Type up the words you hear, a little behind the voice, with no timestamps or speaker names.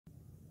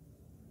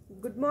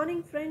Good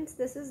morning, friends.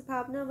 This is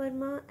Bhavna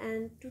Verma,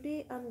 and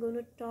today I'm going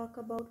to talk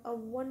about a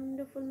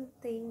wonderful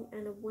thing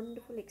and a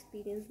wonderful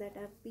experience that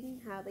I've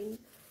been having,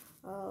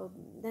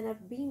 that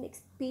I've been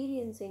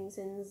experiencing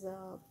since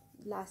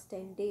last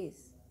 10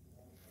 days.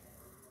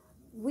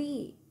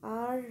 We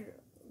are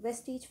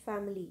Vestige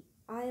family.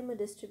 I am a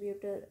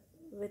distributor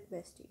with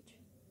Vestige.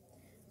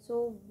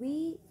 So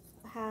we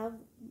have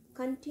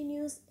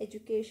continuous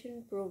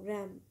education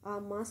program,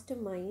 our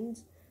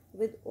masterminds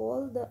with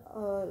all the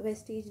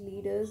Vestige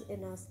leaders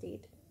in our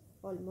state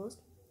almost.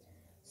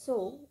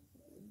 So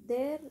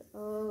there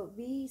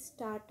we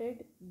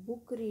started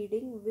book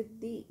reading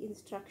with the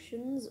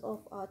instructions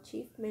of our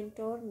chief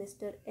mentor,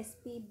 Mr.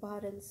 S.P.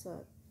 Bharan sir,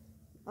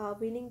 our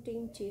winning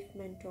team chief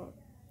mentor.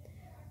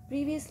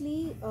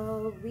 Previously,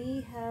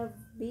 we have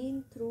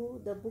been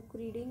through the book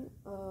reading.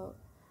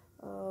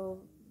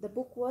 The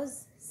book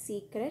was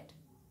Secret,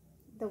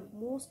 the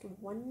most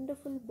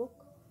wonderful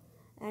book,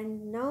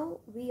 and now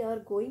we are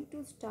going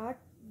to start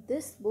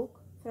this book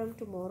from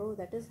tomorrow,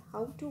 that is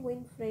How to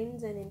Win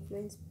Friends and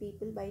Influence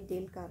People by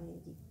Dale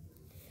Carnegie.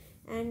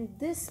 And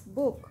this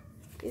book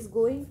is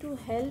going to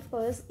help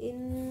us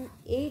in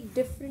 8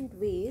 different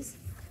ways.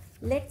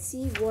 Let's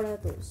see what are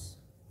those.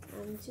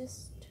 I'm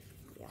just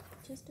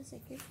a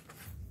second.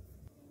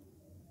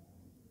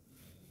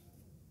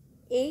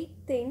 8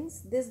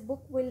 things this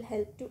book will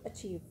help to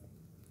achieve.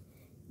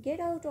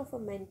 Get out of a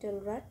mental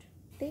rut,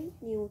 think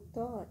new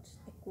thoughts,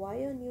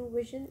 acquire new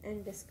vision,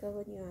 and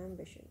discover new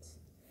ambitions.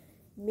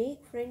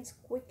 Make friends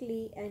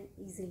quickly and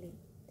easily.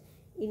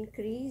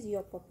 Increase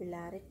your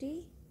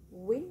popularity,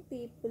 win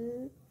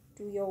people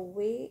to your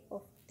way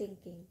of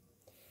thinking.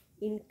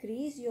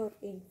 Increase your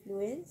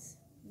influence,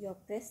 your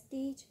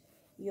prestige,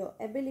 your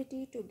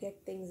ability to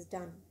get things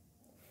done.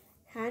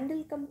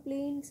 Handle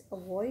complaints,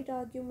 avoid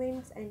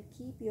arguments, and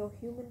keep your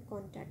human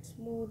contact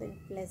smooth and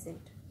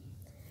pleasant.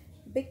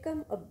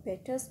 Become a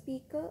better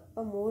speaker,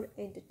 a more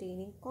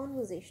entertaining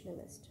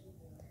conversationalist.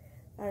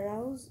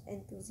 Arouse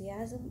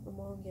enthusiasm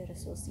among your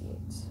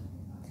associates.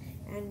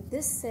 And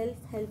this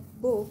self-help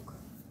book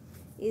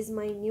is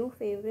my new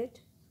favorite,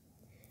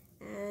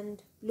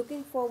 and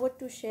looking forward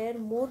to share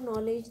more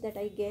knowledge that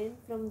I gain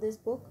from this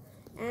book.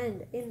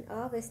 And in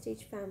our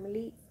Vestige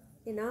family,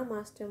 in our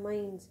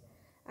masterminds,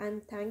 I'm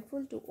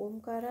thankful to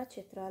Omkara,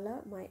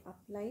 Cheetrala, my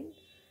upline,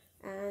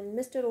 and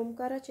Mr.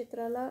 Omkara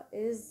Cheetrala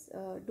is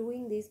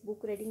doing these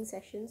book reading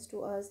sessions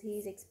to us. He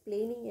is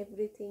explaining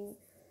everything,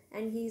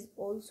 and he is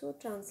also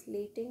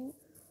translating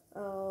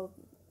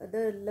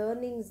the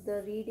learnings,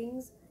 the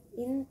readings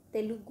in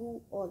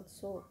Telugu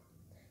also.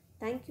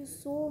 Thank you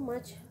so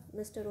much,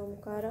 Mr.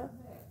 Omkara,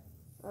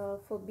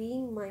 for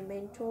being my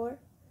mentor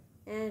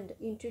and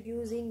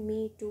introducing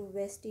me to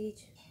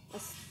Vestige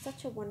as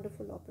such a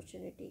wonderful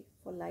opportunity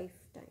for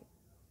lifetime.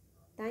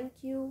 Thank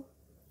you.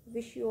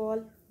 Wish you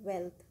all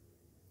wealth.